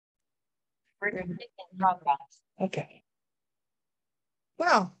Okay.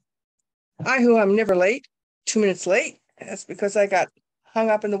 Well, who am never late, 2 minutes late. That's because I got hung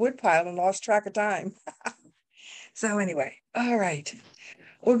up in the woodpile and lost track of time. So anyway, all right.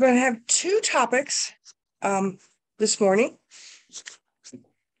 We're going to have two topics this morning,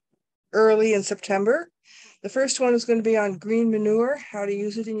 early in September. The first one is going to be on green manure, how to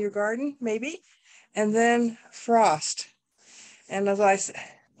use it in your garden, maybe, and then frost. And as I said,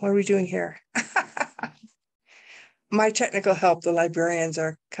 what are we doing here? My technical help, the librarians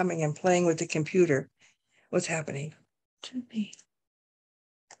are coming and playing with the computer. What's happening? Should be.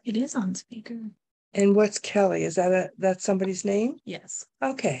 It is on speaker. And what's Kelly? Is that's somebody's name? Yes.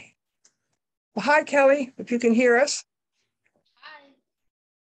 Okay. Well, hi, Kelly, if you can hear us. Hi.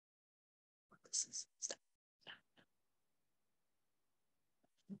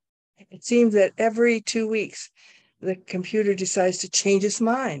 It seems that every 2 weeks, the computer decides to change its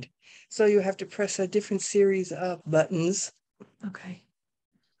mind. So you have to press a different series of buttons. Okay.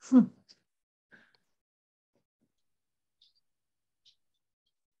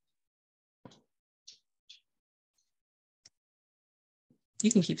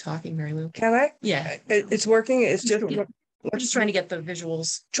 You can keep talking, Mary Lou. Can I? Yeah. It's working. It's just, we're just trying to get the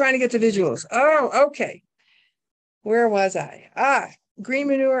visuals. Trying to get the visuals. Oh, okay. Where was I? Green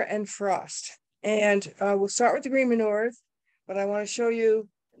manure and frost. And we'll start with the green manures, but I want to show you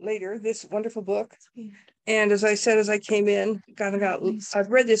later this wonderful book. And as I said, as I came in, I've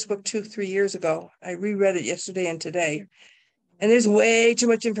read this book 2-3 years ago. I reread it yesterday and today. And there's way too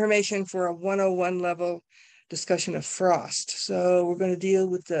much information for a 101 level discussion of frost. So we're going to deal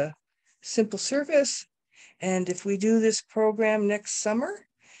with the simple surface. And if we do this program next summer,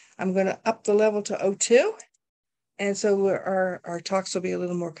 I'm going to up the level to 02. And so our talks will be a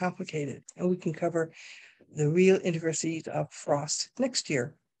little more complicated, and we can cover the real intricacies of frost next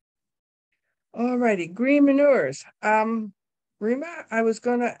year. All righty, green manures. Rima, I was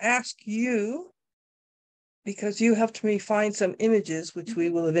going to ask you, because you helped me find some images, which we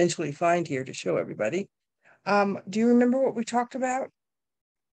will eventually find here to show everybody. Do you remember what we talked about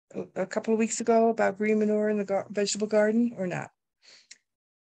a couple of weeks ago about green manure in the vegetable garden or not?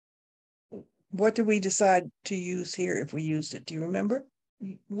 What did we decide to use here if we used it? Do you remember?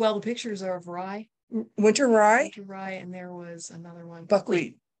 Well, the pictures are of rye. Winter rye? Winter rye, and there was another one.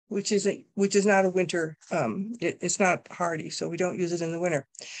 Buckwheat, which is not a winter, it's not hardy, so we don't use it in the winter.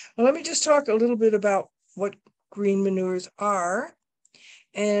 Well, let me just talk a little bit about what green manures are.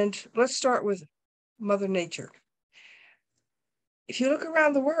 And let's start with Mother Nature. If you look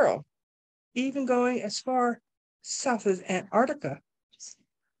around the world, even going as far south as Antarctica,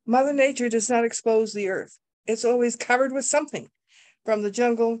 Mother Nature does not expose the earth. It's always covered with something, from the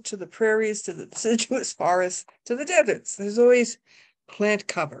jungle to the prairies to the deciduous forests to the deserts. There's always plant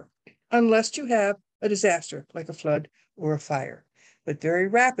cover, unless you have a disaster like a flood or a fire. But very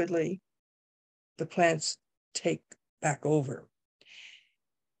rapidly, the plants take back over.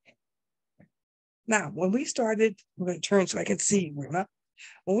 Now, when we started, I'm going to turn so I can see, Rima.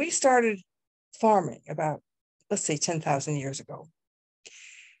 When we started farming about, let's say, 10,000 years ago,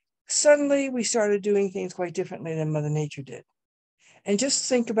 suddenly we started doing things quite differently than Mother Nature did. And just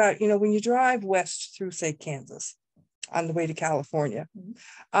think about, when you drive west through, say, Kansas on the way to California,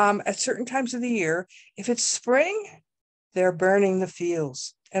 at certain times of the year, if it's spring, they're burning the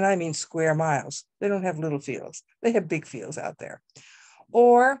fields. And I mean square miles. They don't have little fields. They have big fields out there.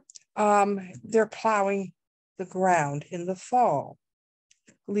 Or they're plowing the ground in the fall,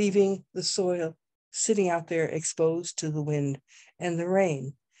 leaving the soil sitting out there exposed to the wind and the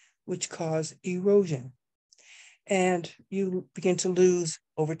rain, which cause erosion. And you begin to lose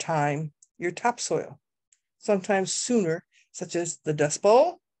over time your topsoil, sometimes sooner, such as the Dust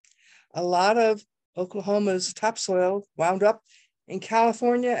Bowl. A lot of Oklahoma's topsoil wound up in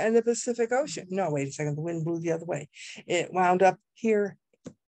California and the Pacific Ocean. No, wait a second, the wind blew the other way. It wound up here,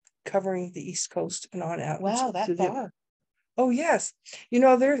 covering the East Coast and on out. Wow, that far. Oh, yes.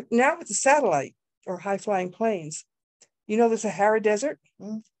 They're now with the satellite or high-flying planes. The Sahara Desert?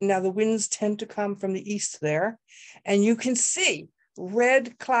 Now the winds tend to come from the east there, and you can see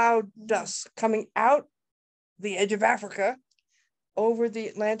red cloud dust coming out the edge of Africa over the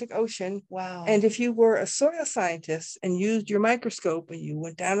Atlantic Ocean. Wow. And if you were a soil scientist and used your microscope and you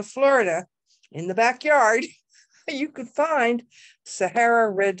went down to Florida in the backyard, you could find Sahara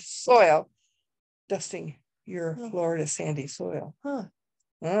red soil dusting your Florida sandy soil.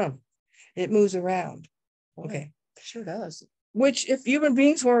 It moves around. Okay. Sure does. Which, if human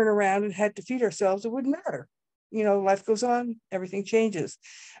beings weren't around and had to feed ourselves, it wouldn't matter. Life goes on, everything changes.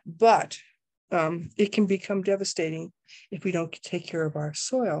 But it can become devastating if we don't take care of our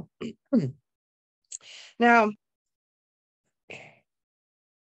soil. Now,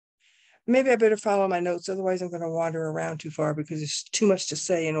 maybe I better follow my notes, otherwise I'm going to wander around too far because there's too much to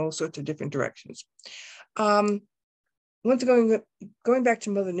say in all sorts of different directions. Once going back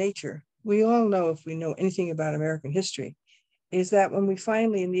to Mother Nature, we all know, if we know anything about American history, is that when we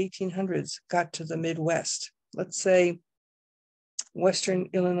finally in the 1800s got to the Midwest, let's say Western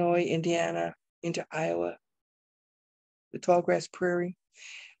Illinois, Indiana, into Iowa, the tallgrass prairie,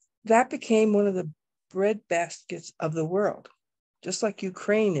 that became one of the bread baskets of the world, just like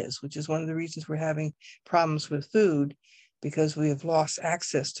Ukraine is, which is one of the reasons we're having problems with food, because we have lost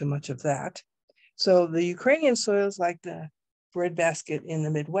access to much of that. So the Ukrainian soils, like the breadbasket in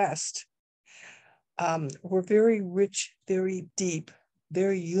the Midwest, were very rich, very deep,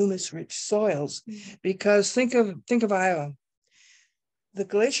 very humus-rich soils. Because think of Iowa. The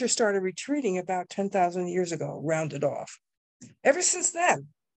glacier started retreating about 10,000 years ago, rounded off. Ever since then,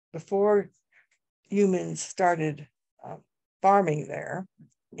 before humans started farming there,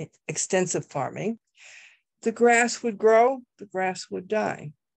 extensive farming, the grass would grow, the grass would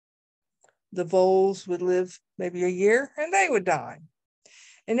die. The voles would live maybe a year and they would die.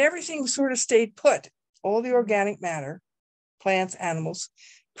 And everything sort of stayed put. All the organic matter, plants, animals,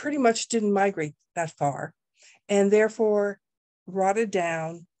 pretty much didn't migrate that far, and therefore rotted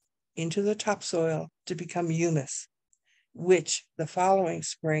down into the topsoil to become humus, which the following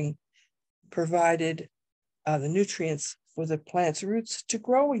spring provided the nutrients for the plant's roots to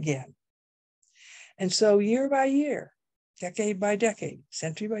grow again. And so year by year, decade by decade,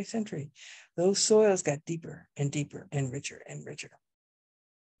 century by century, those soils got deeper and deeper and richer and richer.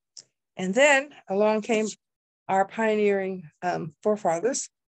 And then along came our pioneering forefathers,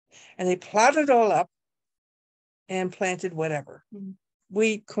 and they plowed it all up and planted whatever.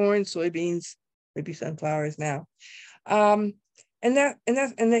 Wheat, corn, soybeans, maybe sunflowers now. And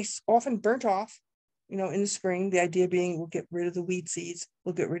they often burnt off, in the spring, the idea being we'll get rid of the weed seeds,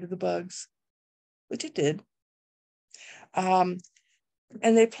 we'll get rid of the bugs, which it did. And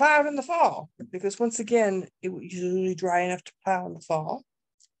they plowed in the fall, because once again, it was usually dry enough to plow in the fall.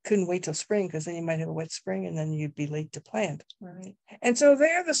 Couldn't wait till spring, because then you might have a wet spring and then you'd be late to plant. Right. And so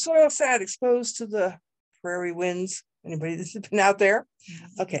there the soil sat exposed to the prairie winds. Anybody that's been out there?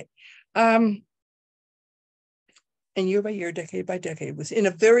 Okay. And year by year, decade by decade, was in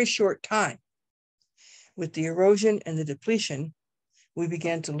a very short time, with the erosion and the depletion, we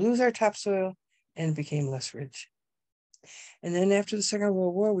began to lose our topsoil and became less rich. And then after the Second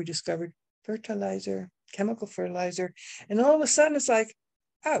World War, we discovered fertilizer, chemical fertilizer. And all of a sudden it's like,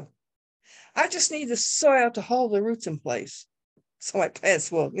 oh, I just need the soil to hold the roots in place so my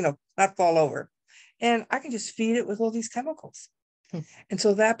plants will, not fall over. And I can just feed it with all these chemicals. And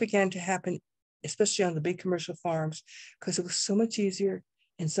so that began to happen, especially on the big commercial farms, because it was so much easier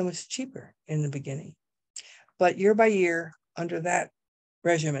and so much cheaper in the beginning. But year by year, under that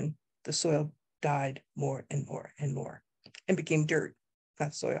regimen, the soil died more and more and more and became dirt,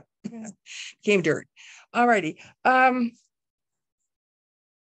 not soil. Became dirt. All righty.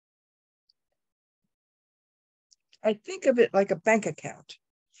 I think of it like a bank account.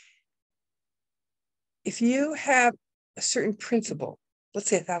 If you have a certain principal, let's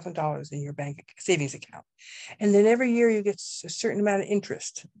say $1,000 in your bank savings account, and then every year you get a certain amount of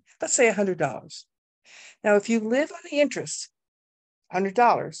interest, let's say $100. Now, if you live on the interest,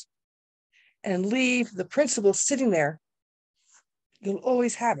 $100, and leave the principal sitting there, you'll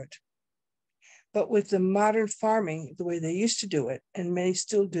always have it. But with the modern farming, the way they used to do it, and many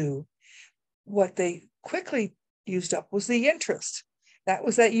still do, what they quickly used up was the interest. That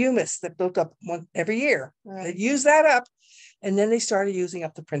was that humus that built up every year. Right. They'd use that up, and then they started using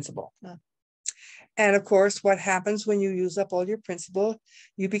up the principal. Yeah. And of course, what happens when you use up all your principal?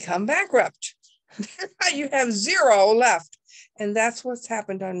 You become bankrupt. You have zero left. And that's what's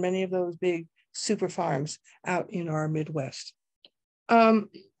happened on many of those big super farms out in our Midwest. So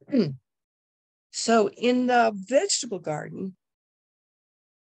in the vegetable garden,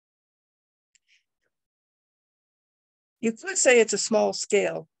 you could say it's a small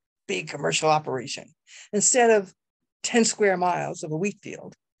scale, big commercial operation. Instead of 10 square miles of a wheat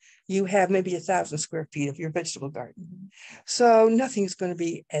field, you have maybe 1,000 square feet of your vegetable garden. So nothing's going to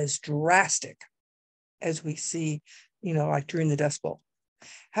be as drastic as we see, like during the Dust Bowl.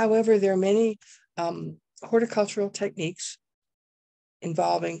 However, there are many horticultural techniques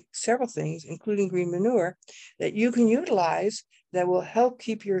involving several things, including green manure, that you can utilize that will help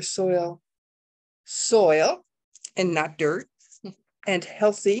keep your soil and not dirt, and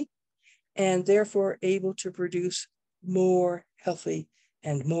healthy, and therefore able to produce more healthy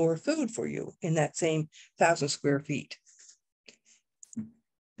and more food for you in that same 1,000 square feet.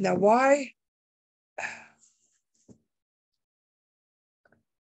 Now, why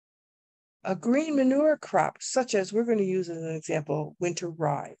A green manure crop, such as we're going to use as an example, winter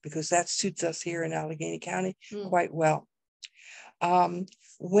rye, because that suits us here in Allegheny County quite well.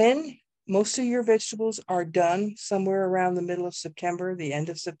 When most of your vegetables are done somewhere around the middle of September, the end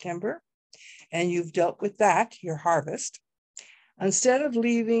of September, and you've dealt with that, your harvest, instead of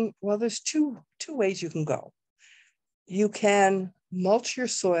leaving, well, there's two ways you can go. You can mulch your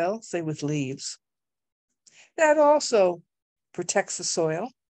soil, say with leaves. That also protects the soil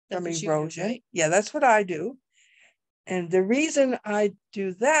from erosion. Right? Yeah, that's what I do. And the reason I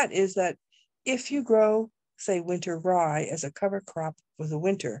do that is that if you grow, say, winter rye as a cover crop for the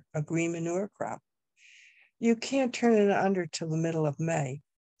winter, a green manure crop, you can't turn it under till the middle of May.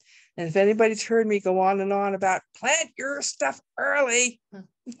 And if anybody's heard me go on and on about plant your stuff early,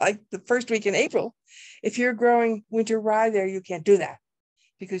 like the first week in April, if you're growing winter rye there, you can't do that.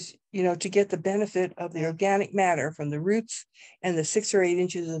 Because, you know, to get the benefit of the organic matter from the roots and the 6 or 8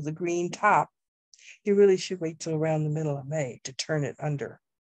 inches of the green top, you really should wait till around the middle of May to turn it under.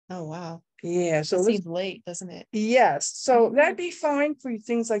 Oh, wow. Yeah. So it seems late, doesn't it? Yes. So that'd be fine for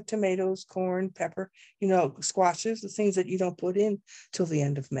things like tomatoes, corn, pepper, you know, squashes, the things that you don't put in till the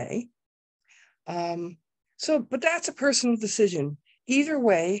end of May. But that's a personal decision. Either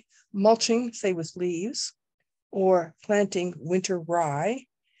way, mulching, say with leaves, or planting winter rye,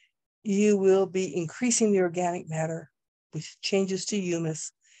 you will be increasing the organic matter, which changes to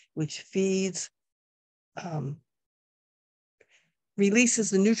humus, which feeds, releases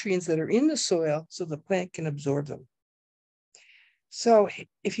the nutrients that are in the soil so the plant can absorb them. So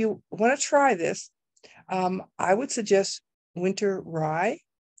if you want to try this, I would suggest winter rye.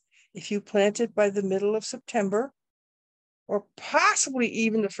 If you plant it by the middle of September, or possibly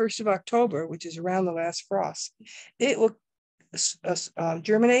even the 1st of October, which is around the last frost, it will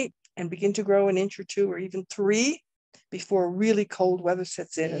germinate and begin to grow an inch or 2 or even 3 before really cold weather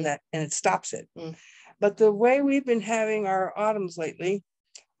sets in and it stops it. But the way we've been having our autumns lately,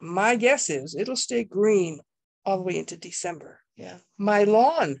 my guess is it'll stay green all the way into December. Yeah. My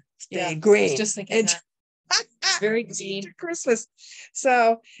lawn stayed green. I was just thinking that. Very green. Christmas.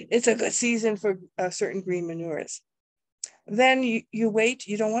 So it's a good season for certain green manures. Then you wait.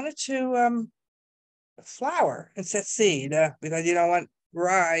 You don't want it to flower and set seed because you don't want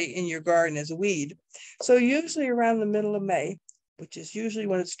rye in your garden as a weed. So usually around the middle of May, which is usually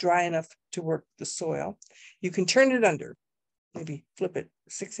when it's dry enough to work the soil, you can turn it under, maybe flip it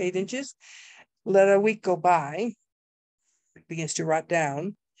 6, 8 inches, let a week go by, it begins to rot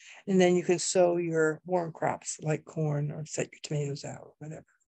down, and then you can sow your warm crops like corn or set your tomatoes out, or whatever.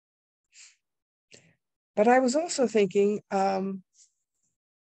 But I was also thinking, okay,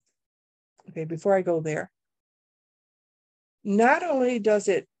 before I go there, not only does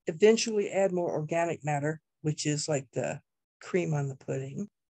it eventually add more organic matter, which is like the cream on the pudding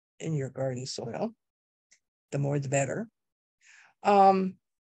in your garden soil, the more the better.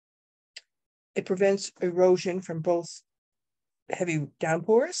 It prevents erosion from both heavy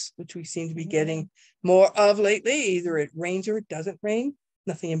downpours, which we seem to be getting more of lately. Either it rains or it doesn't rain,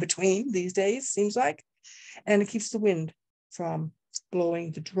 nothing in between these days, seems like. And it keeps the wind from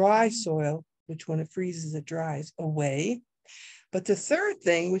blowing the dry soil, which when it freezes, it dries away. But the third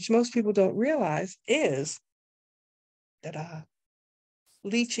thing, which most people don't realize, is that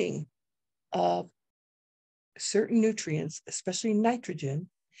leaching of certain nutrients, especially nitrogen,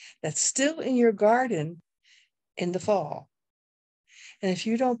 that's still in your garden in the fall. And if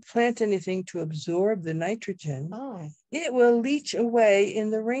you don't plant anything to absorb the nitrogen, it will leach away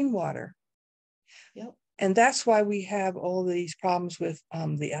in the rainwater. Yep. And that's why we have all these problems with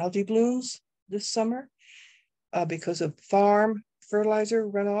the algae blooms this summer, because of farm fertilizer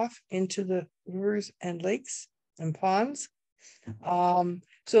runoff into the rivers and lakes and ponds.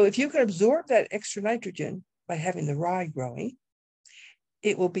 So if you can absorb that extra nitrogen by having the rye growing,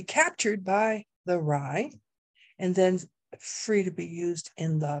 it will be captured by the rye and then free to be used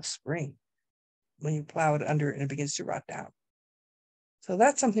in the spring when you plow it under and it begins to rot down. So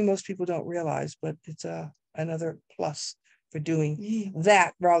that's something most people don't realize, but it's another plus for doing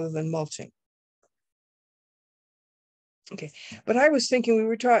that rather than mulching. Okay, but I was thinking we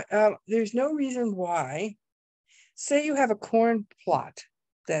were talking, there's no reason why, say you have a corn plot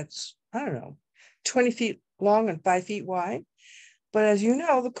that's, I don't know, 20 feet long and 5 feet wide. But as you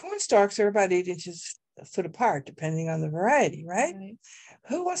know, the corn stalks are about 8 inches a foot apart, depending on the variety, right?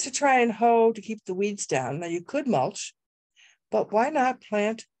 Who wants to try and hoe to keep the weeds down? Now you could mulch, but why not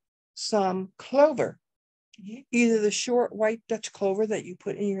plant some clover? Either the short white Dutch clover that you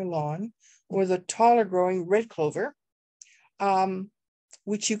put in your lawn or the taller growing red clover,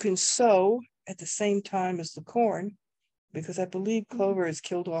 which you can sow at the same time as the corn because I believe clover is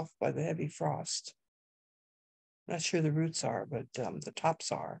killed off by the heavy frost. Not sure the roots are, but the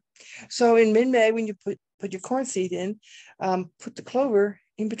tops are. So in mid-May, when you put your corn seed in, put the clover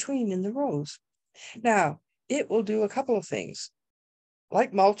in between in the rows. Now, it will do a couple of things.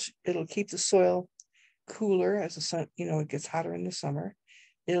 Like mulch, it'll keep the soil cooler as the sun, it gets hotter in the summer.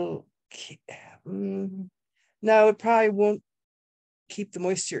 It'll no, it probably won't keep the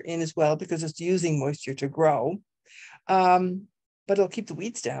moisture in as well because it's using moisture to grow. But it'll keep the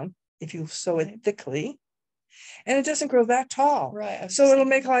weeds down if you sow it thickly. And it doesn't grow that tall. Right. So it'll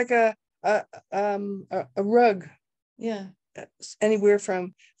make like a rug. Yeah. Anywhere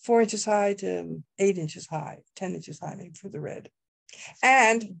from 4 inches high to 8 inches high, 10 inches high, maybe for the red.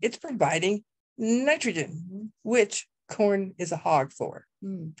 And it's providing nitrogen, which corn is a hog for.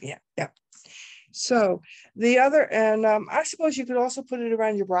 Yeah. So the other, and I suppose you could also put it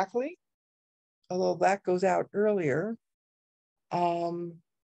around your broccoli, although that goes out earlier. You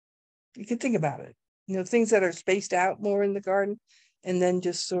can think about it. Things that are spaced out more in the garden, and then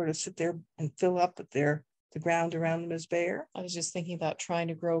just sort of sit there and fill up, but the ground around them is bare. I was just thinking about trying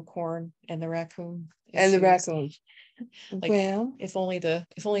to grow corn and the raccoon. And the raccoons. Like, well, if only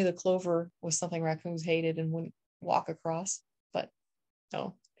the clover was something raccoons hated and wouldn't walk across, but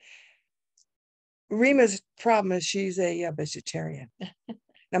no. Rima's problem is she's a vegetarian.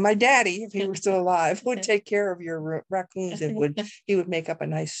 Now, my daddy, if he were still alive, would take care of your raccoons and he would make up a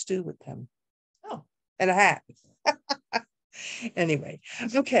nice stew with them. Oh, and a hat. Anyway,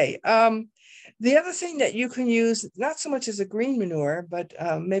 okay. The other thing that you can use, not so much as a green manure, but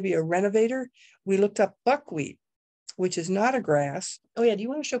maybe a renovator. We looked up buckwheat, which is not a grass. Oh yeah, do you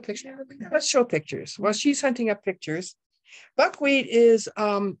want to show pictures? Let's show pictures. Well, she's hunting up pictures. Buckwheat is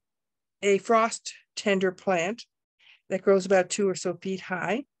a frost tender plant that grows about 2 or so feet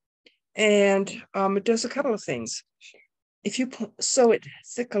high. And it does a couple of things. If you sow it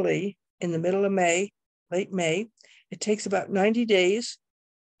thickly in the middle of May, late May, it takes about 90 days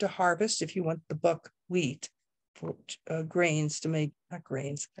to harvest if you want the buckwheat for grains to make, not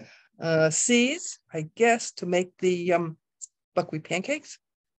grains, seeds, I guess, to make the buckwheat pancakes,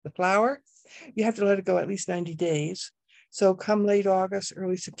 the flour. You have to let it go at least 90 days. So come late August,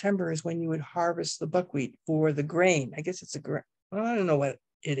 early September is when you would harvest the buckwheat for the grain. I guess it's a grain. Well, I don't know what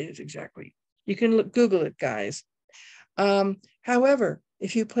it is exactly. You can Google it, guys. However,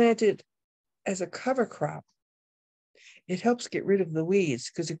 if you plant it as a cover crop, it helps get rid of the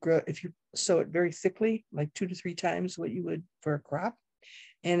weeds because if you sow it very thickly, like 2 to 3 times what you would for a crop,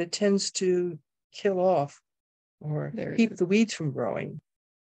 and it tends to kill off or keep the weeds from growing.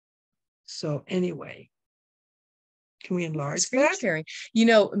 So anyway, can we enlarge that? Sharing.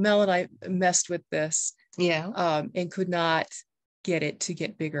 Mel and I messed with this. Yeah. And could not get it to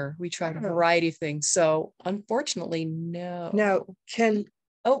get bigger. We tried a variety of things. So unfortunately, no. Now,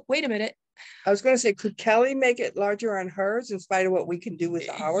 oh, wait a minute. I was going to say, could Kelly make it larger on hers in spite of what we can do with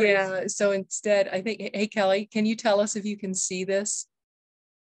ours? Yeah. So instead, I think, hey, Kelly, can you tell us if you can see this?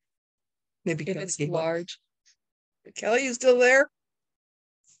 Maybe if it's large. Kelly, you still there?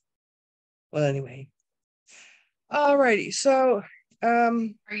 Well, anyway. All righty. So, are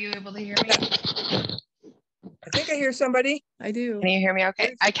you able to hear me? I think I hear somebody. I do. Can you hear me?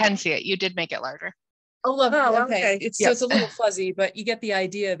 Okay. I can see it. You did make it larger. Oh, lovely. Oh, okay. So it's a little fuzzy, but you get the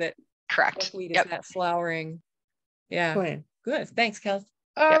idea that correct. Buckwheat is that flowering. Yeah. Plan. Good. Thanks, Kelly.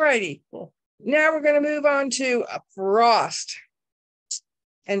 All righty. Cool. Now we're going to move on to frost.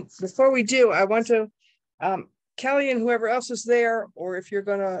 And before we do, I want to, Kelly and whoever else is there, or if you're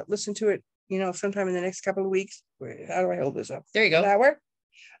going to listen to it, sometime in the next couple of weeks. How do I hold this up? There you go. Does that work?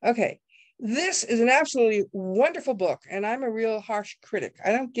 Okay. This is an absolutely wonderful book, and I'm a real harsh critic.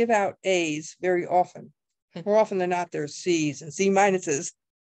 I don't give out A's very often. More often than not, there's C's and C minuses.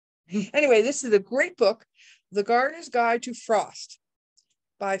 Anyway, this is a great book, The Gardener's Guide to Frost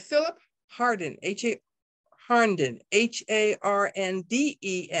by Philip Harnden, Harnden,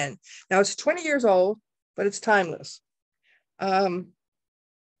 Harnden. Now, it's 20 years old, but it's timeless.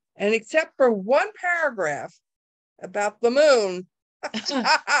 And except for one paragraph about the moon,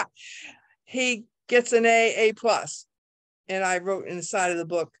 he gets an A+. And I wrote in the side of the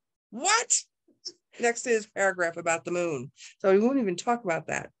book, what? Next to his paragraph about the moon. So we won't even talk about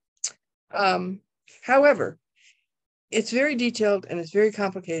that. However, it's very detailed and it's very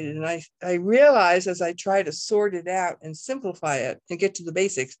complicated. And I realized as I try to sort it out and simplify it and get to the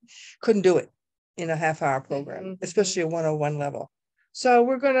basics, couldn't do it in a half-hour program, especially a 101 level. So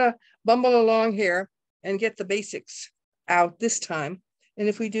we're going to bumble along here and get the basics out this time. And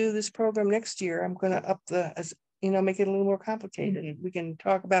if we do this program next year, I'm going to up make it a little more complicated. We can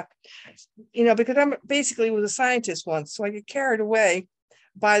talk about, because I'm basically was a scientist once, so I get carried away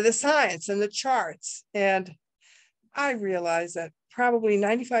by the science and the charts. And I realized that probably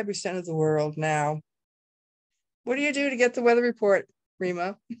 95% of the world now, what do you do to get the weather report,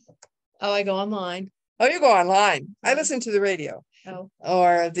 Rima? Oh, I go online. Oh, you go online. I Yeah. listen to the radio. Oh,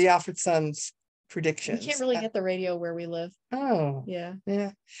 Or the Alfred Sun's we predictions. can't really get the radio where we live. Oh, Yeah.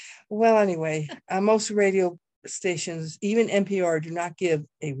 yeah. Well, anyway, most radio stations, even NPR, do not give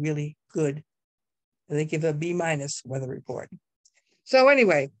a really good, they give a B- weather report. So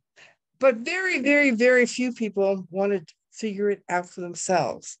anyway, but very, very, very few people want to figure it out for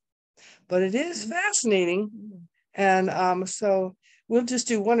themselves. But it is fascinating. And so we'll just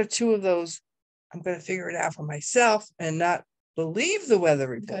do one or two of those. I'm going to figure it out for myself and not believe the weather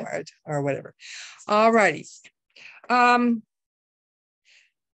report or whatever. All righty. Now,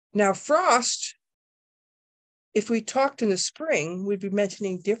 frost, if we talked in the spring, we'd be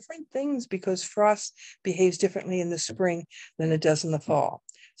mentioning different things because frost behaves differently in the spring than it does in the fall.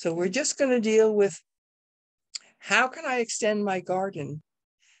 So we're just going to deal with how can I extend my garden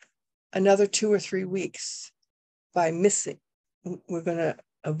another 2 or 3 weeks by missing. We're going to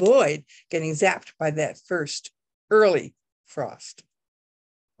avoid getting zapped by that first early frost.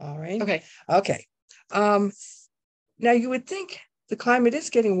 All right. Okay. Now you would think the climate is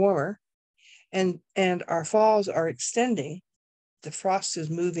getting warmer and our falls are extending. The frost is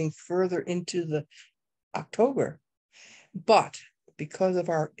moving further into the October, but because of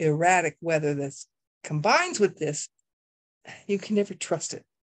our erratic weather that combines with this, you can never trust it,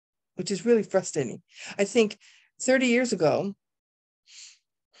 which is really frustrating. I think 30 years ago,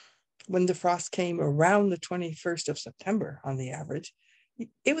 when the frost came around the 21st of September on the average,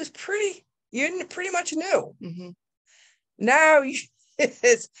 it was you pretty much knew. Now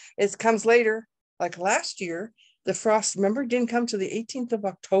it comes later. Like last year, the frost, remember, didn't come to the 18th of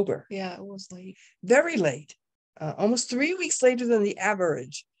October. Yeah, it was late. Very late, almost 3 weeks later than the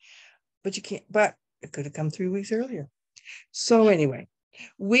average. But it could have come 3 weeks earlier. So anyway,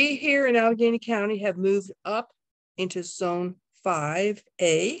 we here in Allegheny County have moved up into zone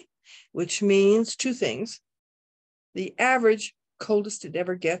 5A, which means two things. The average coldest it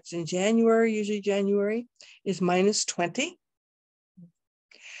ever gets in January, usually January, is -20.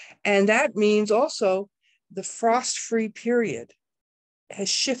 And that means also the frost-free period has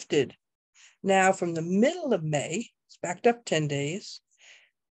shifted now from the middle of May, it's backed up 10 days,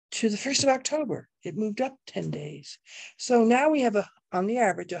 to the 1st of October. It moved up 10 days. So now we have, on the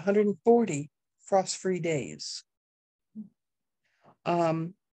average, 140 frost-free days.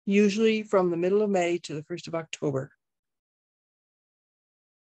 Usually from the middle of May to the 1st of October.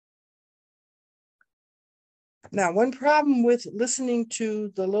 Now, one problem with listening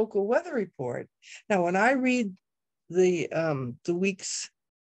to the local weather report, now when I read the week's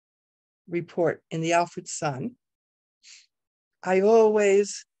report in the Alfred Sun, I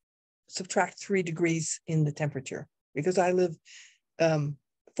always subtract 3 degrees in the temperature because I live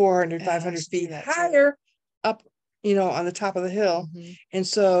 400, 500 feet higher up, on the top of the hill. And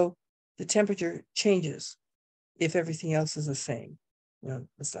so the temperature changes if everything else is the same.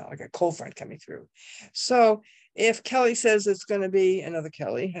 It's not like a cold front coming through. So if Kelly says it's going to be another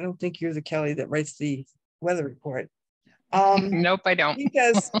Kelly, I don't think you're the Kelly that writes the weather report. Nope, I don't.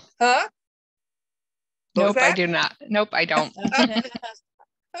 Because, huh? Nope, I do not. Nope, I don't.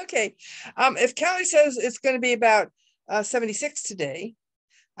 Okay. If Kelly says it's going to be about 76 today,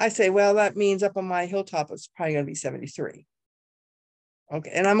 I say, well, that means up on my hilltop, it's probably going to be 73.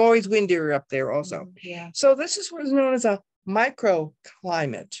 Okay. And I'm always windier up there also. Yeah. So this is what is known as a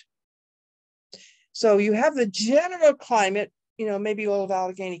microclimate. So you have the general climate, maybe all of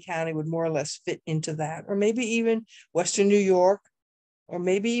Allegheny County would more or less fit into that, or maybe even Western New York, or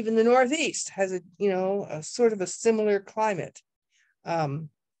maybe even the Northeast has a sort of a similar climate.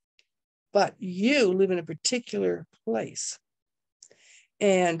 But you live in a particular place,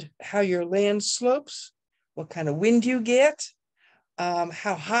 and how your land slopes, what kind of wind you get,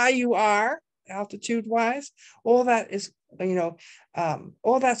 how high you are altitude wise, all that is,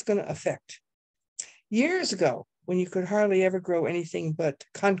 all that's going to affect. Years ago, when you could hardly ever grow anything but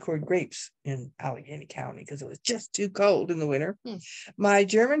Concord grapes in Allegheny County because it was just too cold in the winter, my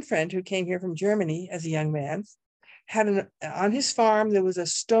German friend who came here from Germany as a young man had on his farm, there was a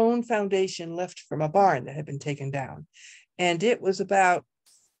stone foundation left from a barn that had been taken down. And it was about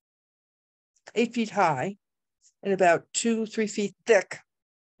 8 feet high and about 2-3 feet thick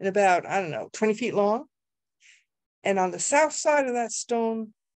and about, 20 feet long. And on the south side of that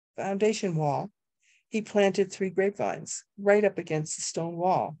stone foundation wall, he planted 3 grapevines right up against the stone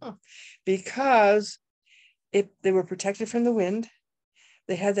wall because they were protected from the wind.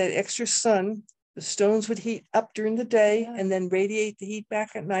 They had that extra sun. The stones would heat up during the day and then radiate the heat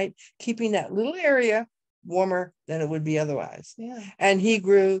back at night, keeping that little area warmer than it would be otherwise. Yeah. And he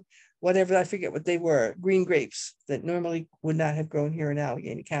grew whatever, I forget what they were, green grapes that normally would not have grown here in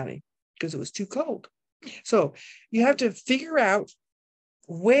Allegheny County because it was too cold. So you have to figure out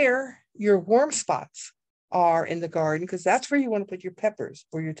where your warm spots are in the garden, because that's where you want to put your peppers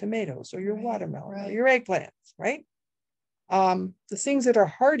or your tomatoes or your watermelon or your eggplants, right? The things that are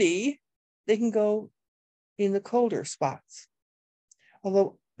hardy, they can go in the colder spots.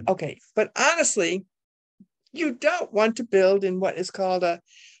 Although, okay, but honestly, you don't want to build in what is called a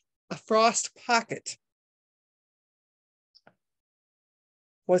frost pocket.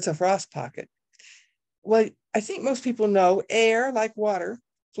 What's a frost pocket? Well, I think most people know air, like water,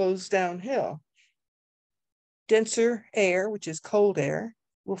 flows downhill. Denser air, which is cold air,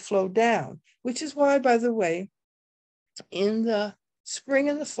 will flow down, which is why, by the way, in the spring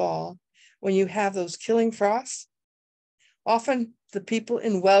and the fall, when you have those killing frosts, often the people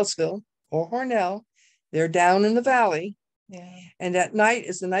in Wellsville or Hornell, they're down in the valley. Yeah. And at night,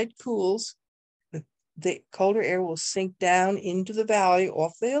 as the night cools, the colder air will sink down into the valley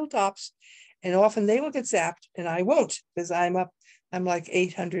off the hilltops. And often they will get zapped, and I won't, because I'm like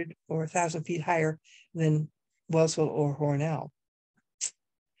 800 or 1,000 feet higher than Wellsville or Hornell.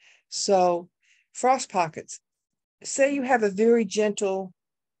 So frost pockets, say you have a very gentle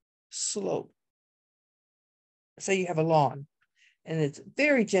slope. Say you have a lawn and it's a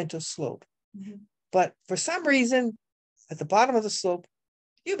very gentle slope. But for some reason, at the bottom of the slope,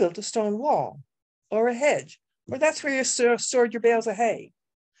 you built a stone wall or a hedge, or that's where you stored your bales of hay.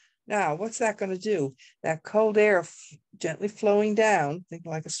 Now, what's that going to do? That cold air gently flowing down, think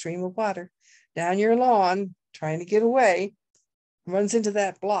like a stream of water, down your lawn, trying to get away, runs into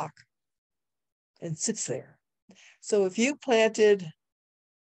that block and sits there. So if you planted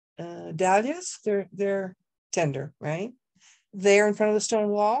dahlias, they're tender, right? There in front of the stone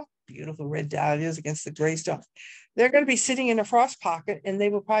wall, beautiful red dahlias against the gray stone. They're going to be sitting in a frost pocket, and they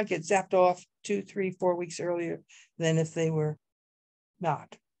will probably get zapped off 2, 3, 4 weeks earlier than if they were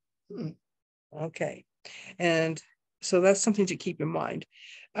not. Okay. And so that's something to keep in mind.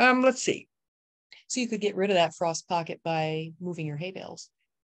 Let's see. So you could get rid of that frost pocket by moving your hay bales.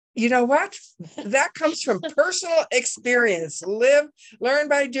 You know what? That comes from personal experience. Learn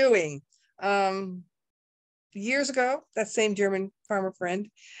by doing. Years ago, that same German farmer friend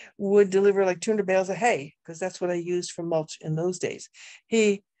would deliver like 200 bales of hay, because that's what I used for mulch in those days.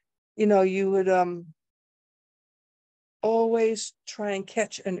 You would always try and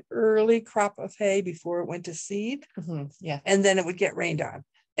catch an early crop of hay before it went to seed. Yeah. And then it would get rained on.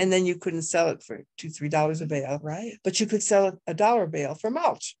 And then you couldn't sell it for $2, $3 a bale. Right. But you could sell it $1 a bale for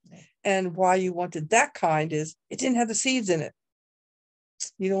mulch. And why you wanted that kind is it didn't have the seeds in it.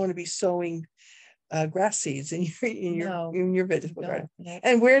 You don't want to be sowing grass seeds in your vegetable garden. No.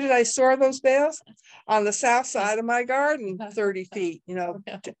 And where did I store those bales? On the south side of my garden, 30 feet,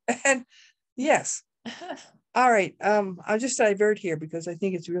 and yes. All right. I'll just divert here because I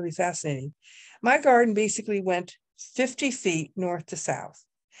think it's really fascinating. My garden basically went 50 feet north to south,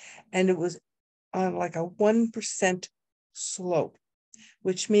 and it was on like a 1% slope,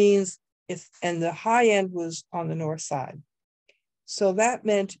 which means and the high end was on the north side. So that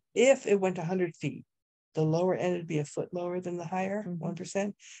meant if it went 100 feet, the lower end would be a foot lower than the higher,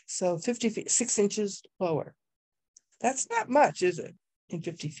 1%. So 50 feet, 6 inches lower. That's not much, is it, in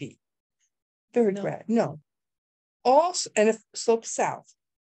 50 feet? Very bad. No. Also, and if sloped south.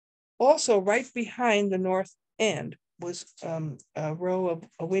 Also, right behind the north end was a row of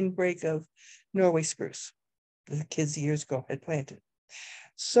a windbreak of Norway spruce the kids years ago had planted.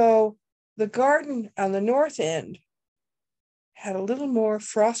 So the garden on the north end had a little more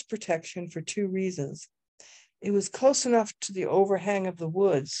frost protection for 2 reasons. It was close enough to the overhang of the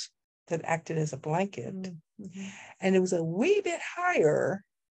woods that acted as a blanket. And it was a wee bit higher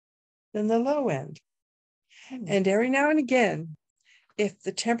than the low end. And every now and again, if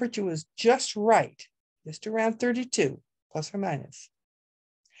the temperature was just right, just around 32, plus or minus,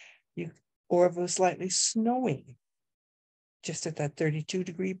 or if it was slightly snowing, just at that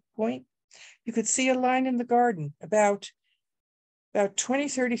 32-degree point, you could see a line in the garden about 20,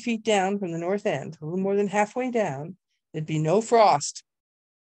 30 feet down from the north end, a little more than halfway down. There'd be no frost.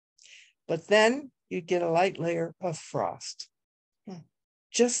 But then you'd get a light layer of frost.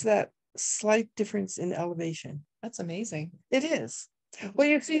 Just that slight difference in elevation. That's amazing. It is. Well,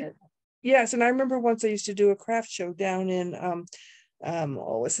 you see, yes. And I remember once I used to do a craft show down in,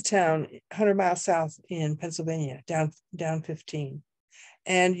 what's the town? 100 miles south in Pennsylvania, down 15.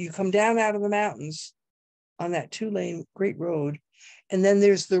 And you come down out of the mountains on that 2-lane great road. And then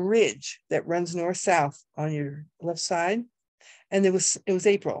there's the ridge that runs north-south on your left side. And it was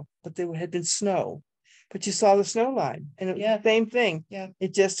April, but there had been snow. But you saw the snow line, and it was the same thing. Yeah.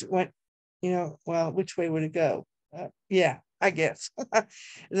 It just went, well, which way would it go? Yeah, I guess.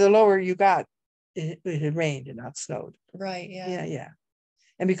 The lower you got, it had rained and not snowed. Right. Yeah. Yeah.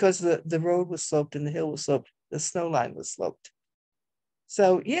 And because the road was sloped and the hill was sloped, the snow line was sloped.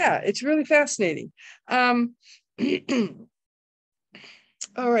 So yeah, it's really fascinating. Alrighty.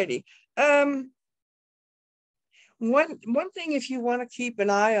 One thing, if you want to keep an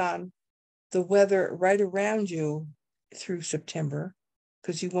eye on the weather right around you through September,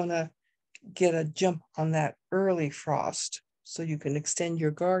 because you want to get a jump on that early frost so you can extend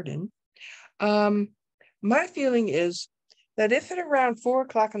your garden. My feeling is that if at around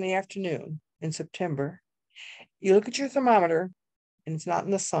 4:00 in the afternoon in September, you look at your thermometer and it's not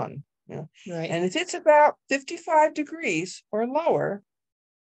in the sun, Right. and if it's about 55 degrees or lower,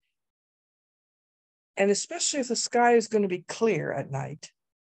 and especially if the sky is going to be clear at night,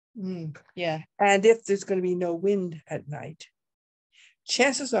 yeah, and if there's going to be no wind at night,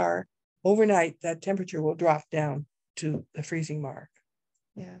 chances are overnight that temperature will drop down to the freezing mark.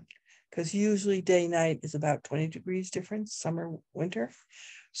 Yeah. Because usually day night is about 20 degrees difference, summer, winter.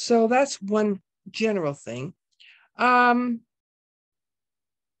 So that's one general thing. And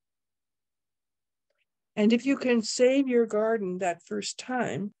if you can save your garden that first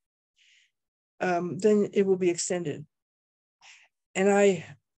time, then it will be extended. And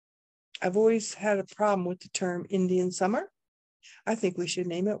I've always had a problem with the term Indian summer. I think we should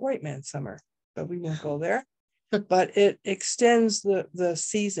name it white man summer, but we won't go there. But it extends the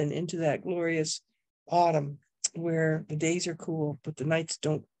season into that glorious autumn where the days are cool, but the nights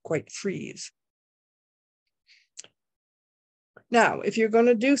don't quite freeze. Now, if you're going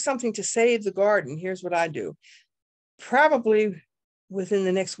to do something to save the garden, here's what I do. Probably within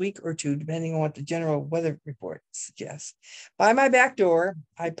the next week or two, depending on what the general weather report suggests. By my back door,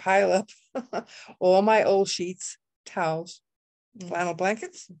 I pile up all my old sheets, towels, flannel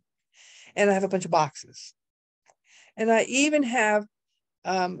blankets, and I have a bunch of boxes. And I even have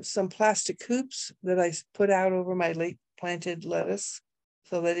some plastic hoops that I put out over my late planted lettuce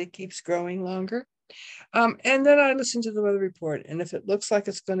so that it keeps growing longer. And then I listen to the weather report. And if it looks like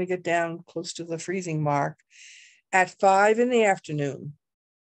it's going to get down close to the freezing mark at 5 in the afternoon,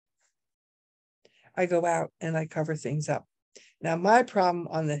 I go out and I cover things up. Now, my problem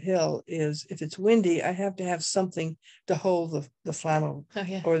on the hill is if it's windy, I have to have something to hold the flannel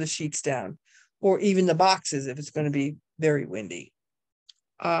or the sheets down, or even the boxes if it's going to be very windy.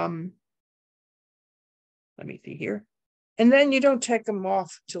 Let me see here. And then you don't take them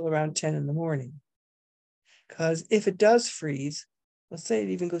off till around 10 in the morning. Because if it does freeze, let's say it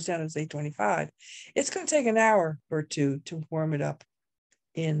even goes down to say 25, it's going to take an hour or two to warm it up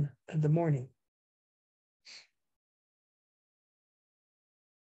in the morning.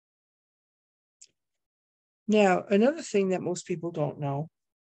 Now, another thing that most people don't know,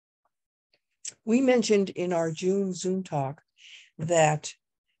 we mentioned in our June Zoom talk that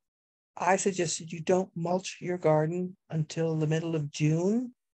I suggested you don't mulch your garden until the middle of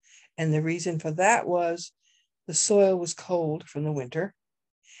June. And the reason for that was the soil was cold from the winter.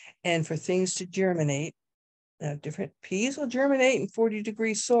 And for things to germinate, different peas will germinate in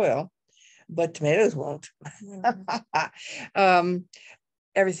 40-degree soil, but tomatoes won't.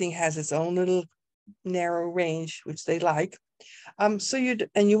 Everything has its own little narrow range, which they like. So you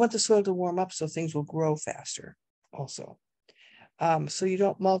want the soil to warm up so things will grow faster also. So you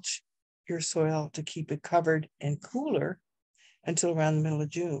don't mulch your soil to keep it covered and cooler until around the middle of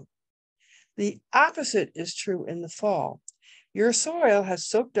June. The opposite is true in the fall. Your soil has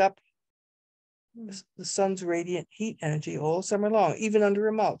soaked up the sun's radiant heat energy all summer long, even under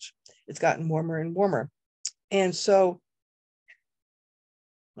a mulch. It's gotten warmer and warmer. And so,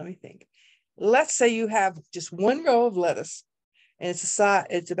 let me think. Let's say you have just one row of lettuce, and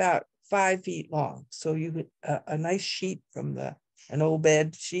it's about 5 feet long. So a nice sheet from an old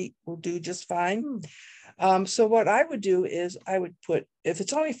bed sheet will do just fine. So what I would do is I would put, if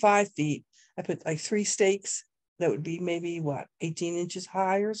it's only 5 feet, I put like 3 stakes that would be maybe 18 inches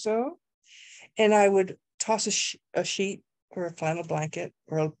high or so. And I would toss a sheet or a flannel blanket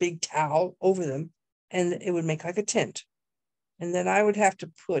or a big towel over them, and it would make like a tent. And then I would have to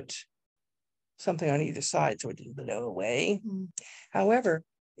put something on either side so it didn't blow away. However,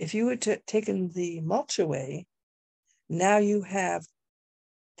 if you had taken the mulch away, now you have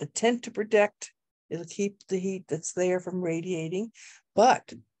the tent to protect. It'll keep the heat that's there from radiating,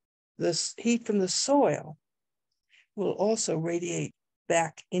 but this heat from the soil will also radiate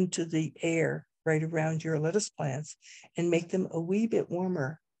back into the air right around your lettuce plants and make them a wee bit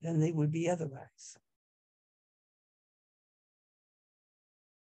warmer than they would be otherwise.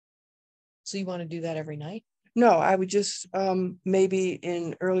 So you want to do that every night? No, I would just maybe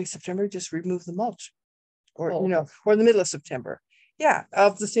in early September, just remove the mulch, or or the middle of September. Yeah,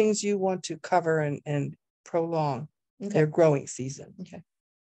 of the things you want to cover and prolong their growing season. Okay.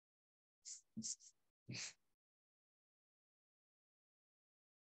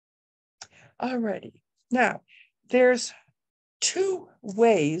 Alrighty. Now, there's two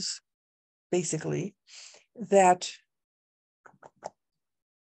ways, basically, that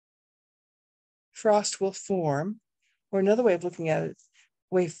frost will form, or another way of looking at it,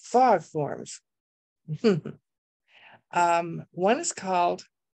 way fog forms. One is called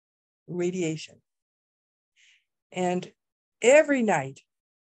radiation. And every night,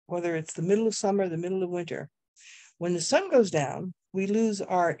 whether it's the middle of summer or the middle of winter, when the sun goes down, we lose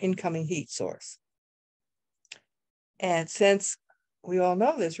our incoming heat source. And since we all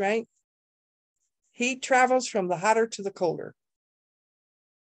know this, right? Heat travels from the hotter to the colder.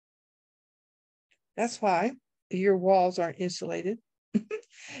 That's why your walls aren't insulated.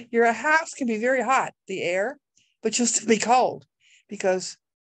 Your house can be very hot, the air, but you'll still be cold because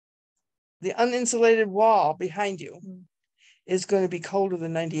the uninsulated wall behind you is going to be colder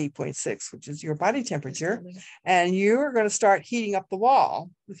than 98.6, which is your body temperature. And you're going to start heating up the wall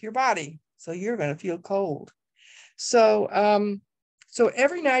with your body. So you're going to feel cold. So, so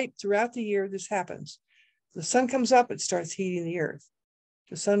every night throughout the year, this happens. The sun comes up, it starts heating the earth.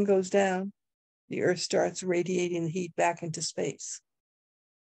 The sun goes down, the earth starts radiating the heat back into space.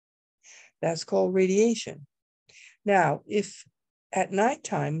 That's called radiation. Now, if at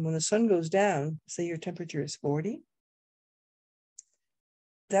nighttime, when the sun goes down, say your temperature is 40,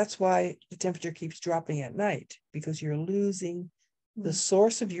 that's why the temperature keeps dropping at night, because you're losing the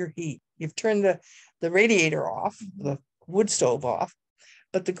source of your heat. You've turned the radiator off, the wood stove off,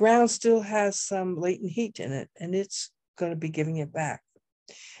 but the ground still has some latent heat in it, and it's going to be giving it back.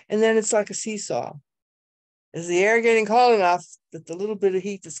 And then it's like a seesaw. Is the air getting cold enough that the little bit of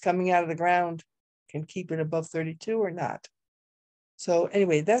heat that's coming out of the ground can keep it above 32 or not? So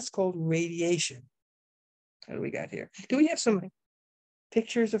anyway, that's called radiation. What do we got here? Do we have some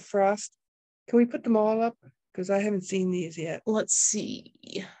pictures of frost? Can we put them all up? Because I haven't seen these yet. Let's see.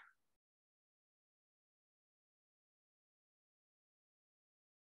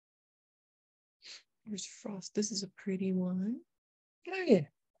 Here's frost. This is a pretty one. Oh, yeah.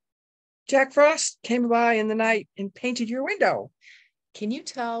 Jack Frost came by in the night and painted your window. Can you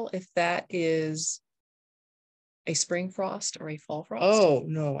tell if that is a spring frost or a fall frost? Oh,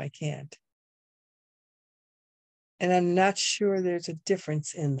 no, I can't. And I'm not sure there's a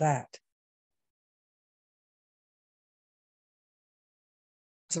difference in that.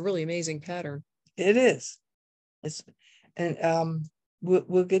 It's a really amazing pattern. It is.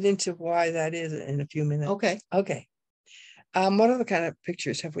 We'll get into why that is in a few minutes. Okay. Okay. What other kind of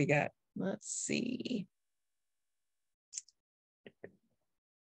pictures have we got? Let's see.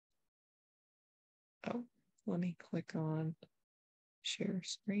 Oh, let me click on share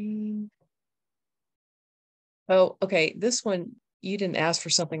screen. Oh, okay. This one, you didn't ask for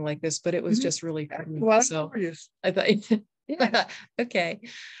something like this, but it was just really pretty. Well, so gorgeous. I thought, yeah. Okay,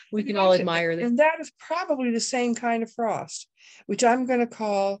 we can all admire this. And that is probably the same kind of frost, which I'm going to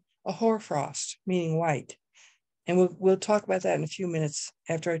call a hoarfrost, meaning white. And we'll talk about that in a few minutes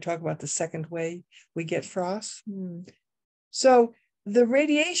after I talk about the second way we get frost. So the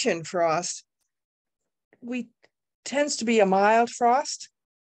radiation frost, tends to be a mild frost,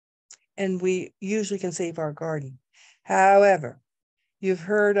 and we usually can save our garden. However, you've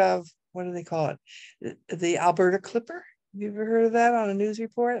heard of, what do they call it? The Alberta Clipper. Have you ever heard of that on a news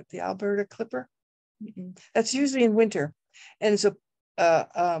report? The Alberta Clipper? That's usually in winter. And it's a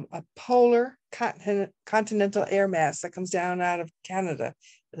polar continental air mass that comes down out of Canada,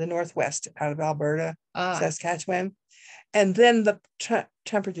 the Northwest, out of Alberta, Saskatchewan. And then the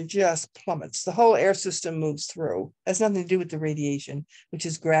temperature just plummets. The whole air system moves through. It has nothing to do with the radiation, which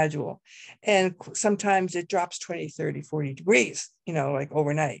is gradual. And sometimes it drops 20, 30, 40 degrees, like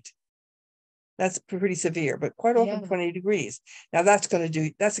overnight. That's pretty severe, but quite often 20 degrees. Now that's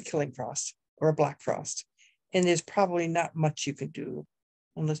a killing frost or a black frost. And there's probably not much you can do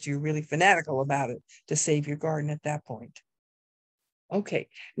unless you're really fanatical about it to save your garden at that point. Okay,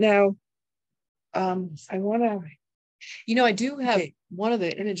 now I want to, I do have one of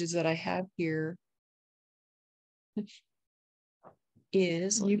the images that I have here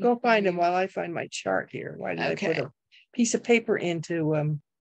is, you go find them while I find my chart here. Why did I put a piece of paper into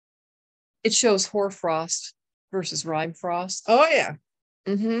it shows hoarfrost versus rime frost. Oh yeah.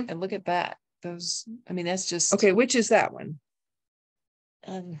 And look at that. those, I mean, that's just Okay, which is that one?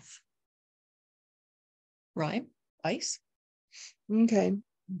 Rime, ice. Okay.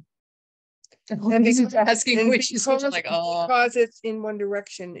 And this is asking And which is which, like, oh, because it's in one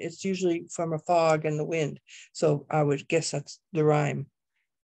direction, it's usually from a fog and the wind. So I would guess that's the rhyme.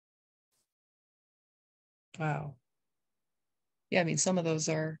 Wow. yeah, I mean, some of those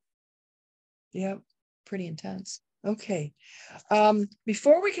are Yep. pretty intense. Okay.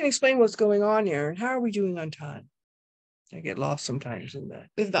 Before we can explain what's going on here, how are we doing on time? I get lost sometimes in that.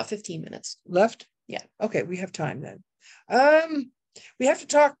 We have about 15 minutes Left? Yeah. Okay, we have time then. We have to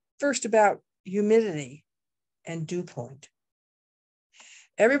talk first about humidity and dew point.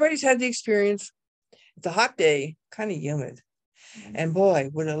 Everybody's had the experience. It's a hot day, kind of humid. And boy,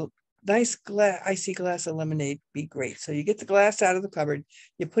 would a nice icy glass of lemonade be great. So you get the glass out of the cupboard,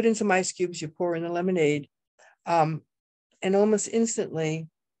 you put in some ice cubes, you pour in the lemonade, and almost instantly,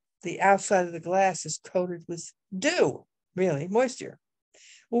 the outside of the glass is coated with dew, really, moisture.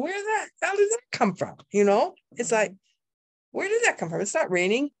 Well, how did that come from? It's like, where did that come from? It's not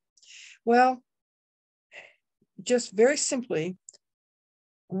raining. Well, just very simply,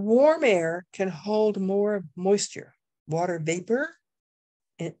 warm air can hold more moisture, water vapor,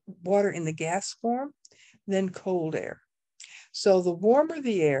 water in the gas form, than cold air. So the warmer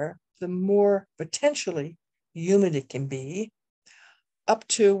the air, the more potentially humid it can be, up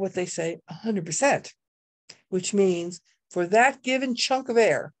to what they say 100%, which means for that given chunk of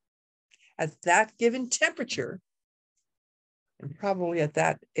air, at that given temperature, and probably at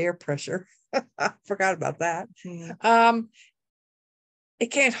that air pressure, forgot about that, it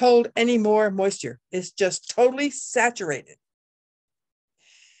can't hold any more moisture. It's just totally saturated.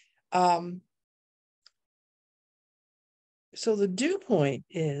 So the dew point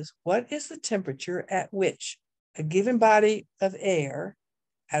is, what is the temperature at which a given body of air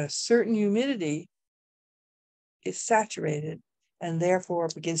at a certain humidity is saturated and therefore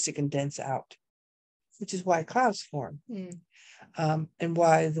begins to condense out, which is why clouds form, and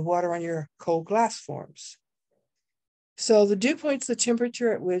why the water on your cold glass forms. So the dew point is the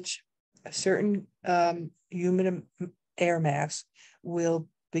temperature at which a certain humid air mass will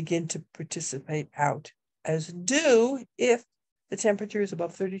begin to participate out as dew if the temperature is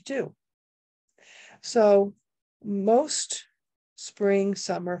above 32. So most spring,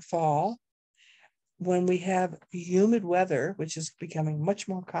 summer, fall, when we have humid weather, which is becoming much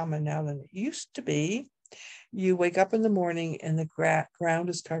more common now than it used to be, you wake up in the morning and the grass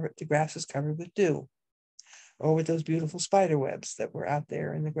is covered with dew, or with those beautiful spider webs that were out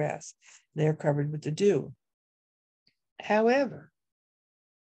there in the grass. They're covered with the dew. However,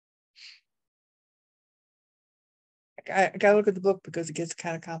 I got to look at the book because it gets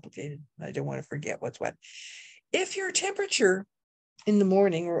kind of complicated. I don't want to forget what's what. If your temperature in the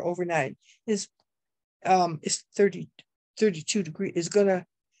morning or overnight is 32 degrees, is going to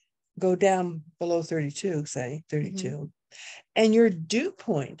go down below 32, say 32, and your dew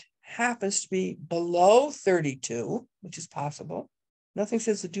point happens to be below 32, which is possible. Nothing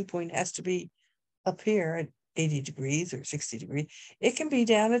says the dew point has to be up here at 80 degrees or 60 degrees. It can be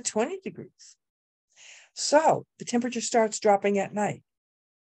down at 20 degrees. So the temperature starts dropping at night,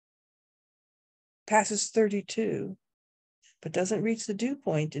 passes 32, but doesn't reach the dew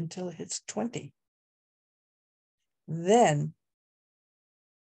point until it hits 20. Then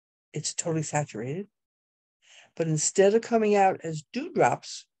it's totally saturated. But instead of coming out as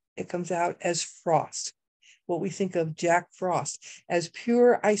dewdrops, it comes out as frost, what we think of Jack Frost, as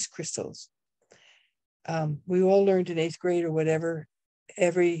pure ice crystals. We all learned in 8th grade or whatever,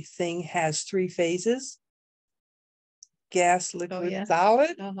 everything has 3 phases: gas, liquid,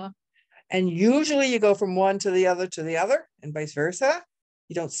 solid. And usually you go from one to the other, and vice versa.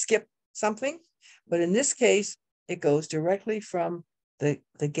 You don't skip something. But in this case, it goes directly from the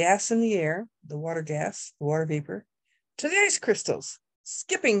gas in the air, the water gas, the water vapor, to the ice crystals,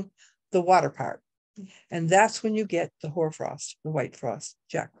 skipping the water part. And that's when you get the hoarfrost, the white frost,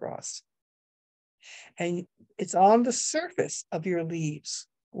 Jack Frost. And it's on the surface of your leaves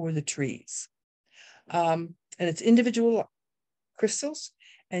or the trees. And it's individual crystals,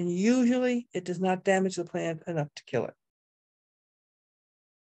 and usually it does not damage the plant enough to kill it.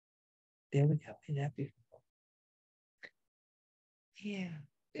 There we go. Isn't that beautiful? Yeah.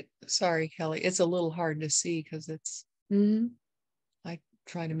 Sorry, Kelly. It's a little hard to see because it's I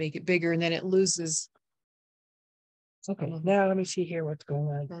try to make it bigger and then it loses. Okay, now let me see here what's going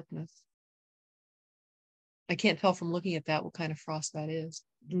on. Darkness. I can't tell from looking at that what kind of frost that is.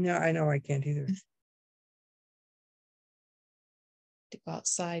 No, I know I can't either. To go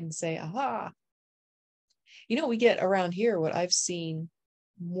outside and say, aha. We get around here what I've seen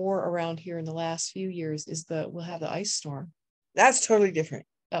more around here in the last few years is we'll have the ice storm. That's totally different.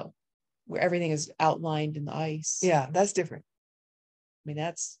 Oh, where everything is outlined in the ice. Yeah, that's different. I mean,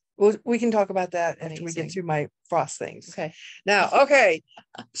 that's Well, we can talk about that after we get amazing. through my frost things. Okay. Now, okay.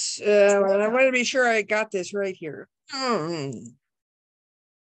 And I want to be sure I got this right here.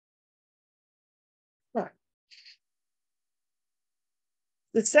 Right.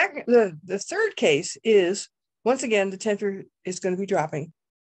 The third case is, once again, the temperature is going to be dropping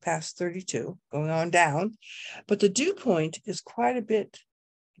past 32, going on down, but the dew point is quite a bit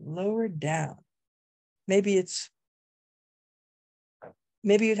lower down. Maybe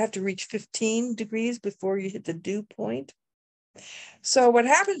you'd have to reach 15 degrees before you hit the dew point. So what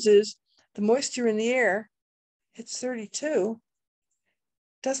happens is the moisture in the air hits 32,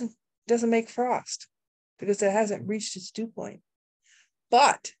 doesn't make frost because it hasn't reached its dew point.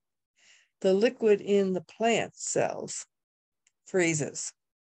 But the liquid in the plant cells freezes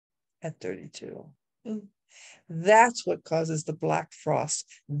at 32. That's what causes the black frost.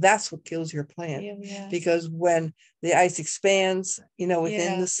 That's what kills your plant. Yeah. Because when the ice expands,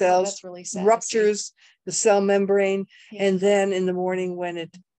 within the cells, that's really sad ruptures the cell membrane. Yeah. And then in the morning when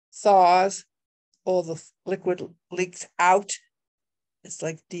it thaws, all the liquid leaks out. It's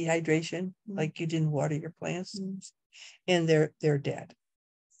like dehydration, like you didn't water your plants, and they're dead.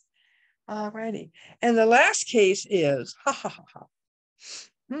 All righty. And the last case is,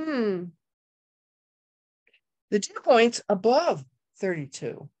 the dew point's above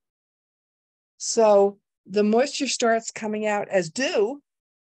 32. So the moisture starts coming out as dew.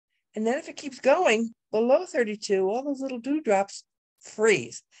 And then if it keeps going below 32, all those little dewdrops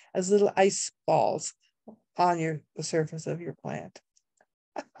freeze as little ice balls on the surface of your plant.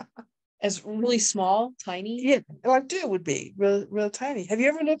 As really small, tiny? Yeah, like dew would be real tiny. Have you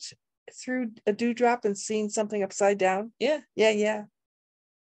ever looked through a dewdrop and seen something upside down? Yeah.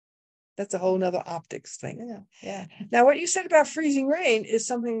 That's a whole nother optics thing. Yeah. Now, what you said about freezing rain is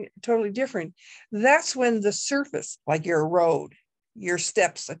something totally different. That's when the surface, like your road, your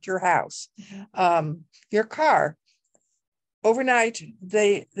steps at your house, your car, overnight,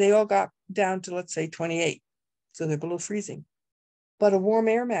 they all got down to, let's say, 28. So they're below freezing. But a warm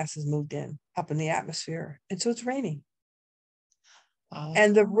air mass has moved in up in the atmosphere. And so it's raining.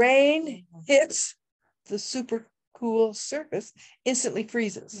 And the rain hits the super cool surface, instantly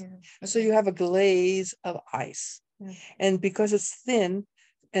freezes. Okay. So you have a glaze of ice. And because it's thin,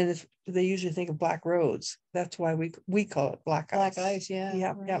 and they usually think of black roads, that's why we call it black ice. Black ice,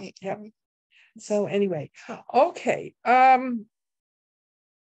 yeah. Yep. So anyway, okay. After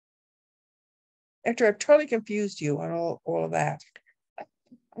I've totally confused you on all of that.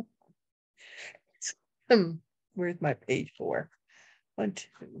 Where's my page 4? 1, 2,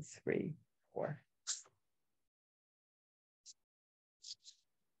 3, 4.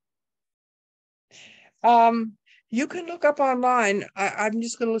 You can look up online. I'm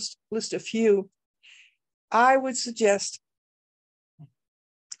just going to list a few. I would suggest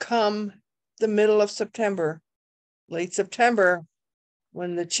come the middle of September, late September,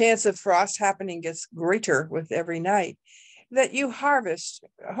 when the chance of frost happening gets greater with every night, that you harvest.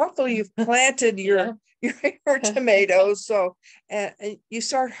 Hopefully you've planted your tomatoes. So and you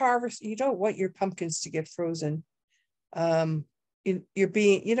start harvesting. You don't want your pumpkins to get frozen. Your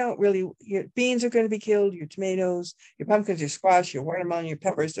beans are going to be killed, your tomatoes, your pumpkins, your squash, your watermelon, your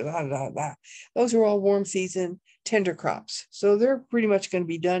peppers, those are all warm season tender crops. So they're pretty much going to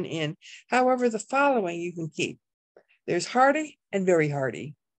be done in. However, the following you can keep. There's hardy and very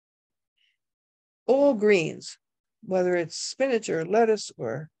hardy. All greens, whether it's spinach or lettuce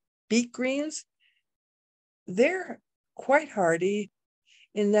or beet greens, they're quite hardy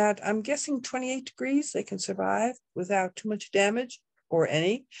in that I'm guessing 28 degrees they can survive without too much damage or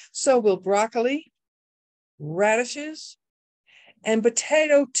any. So will broccoli, radishes, and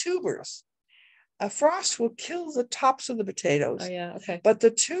potato tubers. A frost will kill the tops of the potatoes. Oh, yeah, okay. But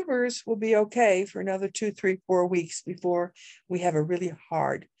the tubers will be okay for another 2, 3, 4 weeks before we have a really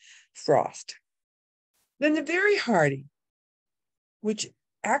hard frost. Then the very hardy, which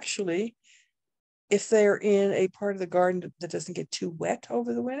actually, if they're in a part of the garden that doesn't get too wet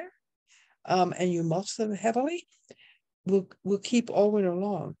over the winter, and you mulch them heavily, will keep all winter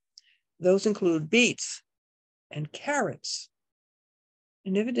long. Those include beets and carrots,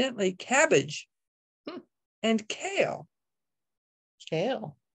 and evidently cabbage and kale.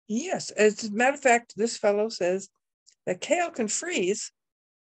 Kale? Yes. As a matter of fact, this fellow says that kale can freeze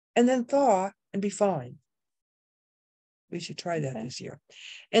and then thaw and be fine. We should try that this year.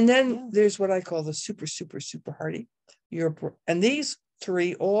 And then there's what I call the super, super, super hardy. And these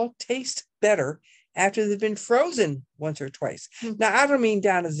 3 all taste better after they've been frozen once or twice. Now, I don't mean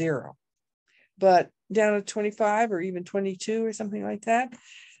down to 0, but down to 25 or even 22 or something like that.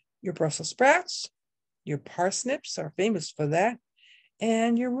 Your Brussels sprouts, your parsnips are famous for that,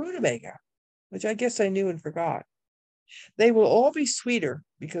 and your rutabaga, which I guess I knew and forgot. They will all be sweeter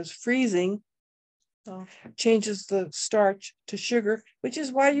because freezing changes the starch to sugar, which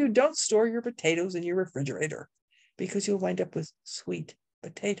is why you don't store your potatoes in your refrigerator, because you'll wind up with sweet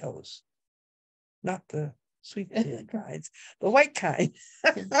potatoes, not the sweet kinds, the white kind,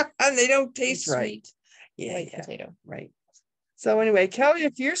 and they don't taste right. Yeah, potato. Right. So anyway, Kelly,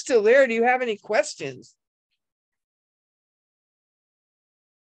 if you're still there, do you have any questions?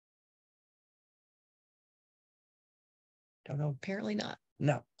 Don't know. Apparently not.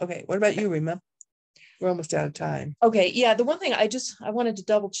 No. Okay. What about you, Rima? We're almost out of time. Okay. Yeah. The one thing I wanted to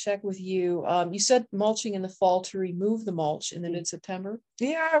double check with you. You said mulching in the fall to remove the mulch in the mid-September.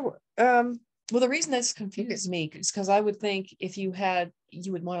 Yeah. Well, the reason this confuses me is because I would think if you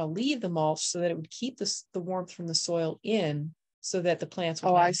would want to leave the mulch so that it would keep the warmth from the soil in, so that the plants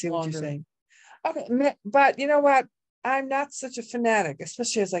would I see longer. what you're saying. Okay, but you know what? I'm not such a fanatic,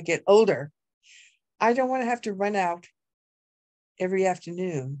 especially as I get older. I don't want to have to run out every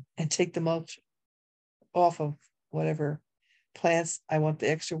afternoon and take the mulch off of whatever plants I want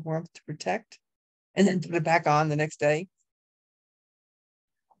the extra warmth to protect, and then put it back on the next day.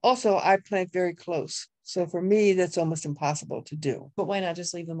 Also, I plant very close, so for me, that's almost impossible to do. But why not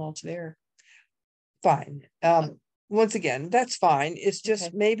just leave the mulch there? Fine. Once again, that's fine. It's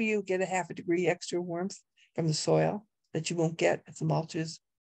just maybe you get a ½ degree extra warmth from the soil that you won't get if the mulch is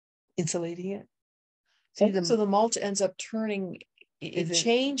insulating it. So the mulch ends up turning, it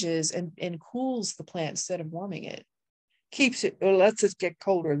changes and cools the plant instead of warming it. Keeps it, or lets it get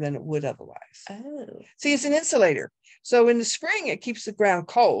colder than it would otherwise. Oh. See, it's an insulator. So in the spring, it keeps the ground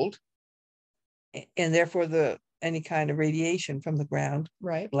cold, and therefore any kind of radiation from the ground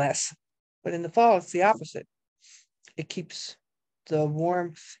less. But in the fall, it's the opposite. It keeps the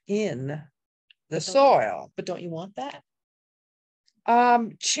warmth in the soil. But don't you want that?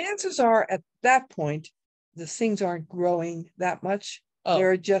 Chances are at that point, the things aren't growing that much.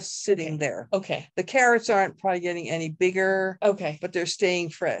 They're just sitting there. Okay. The carrots aren't probably getting any bigger. Okay. But they're staying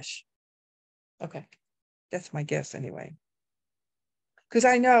fresh. Okay. That's my guess anyway. Because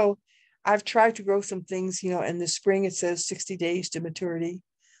I know I've tried to grow some things, in the spring it says 60 days to maturity,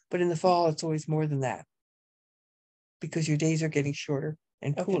 but in the fall it's always more than that, because your days are getting shorter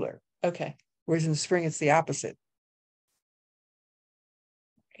and cooler. Okay. Whereas in the spring it's the opposite.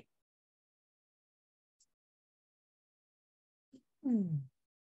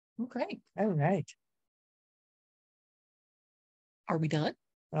 Okay. All right. Are we done?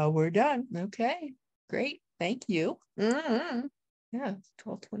 We're done. Okay. Great. Thank you. Mm-hmm. Yeah,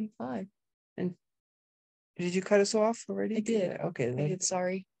 12:25. And did you cut us off already? I did. Okay. I did.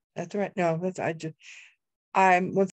 Sorry. That's right. No, I'm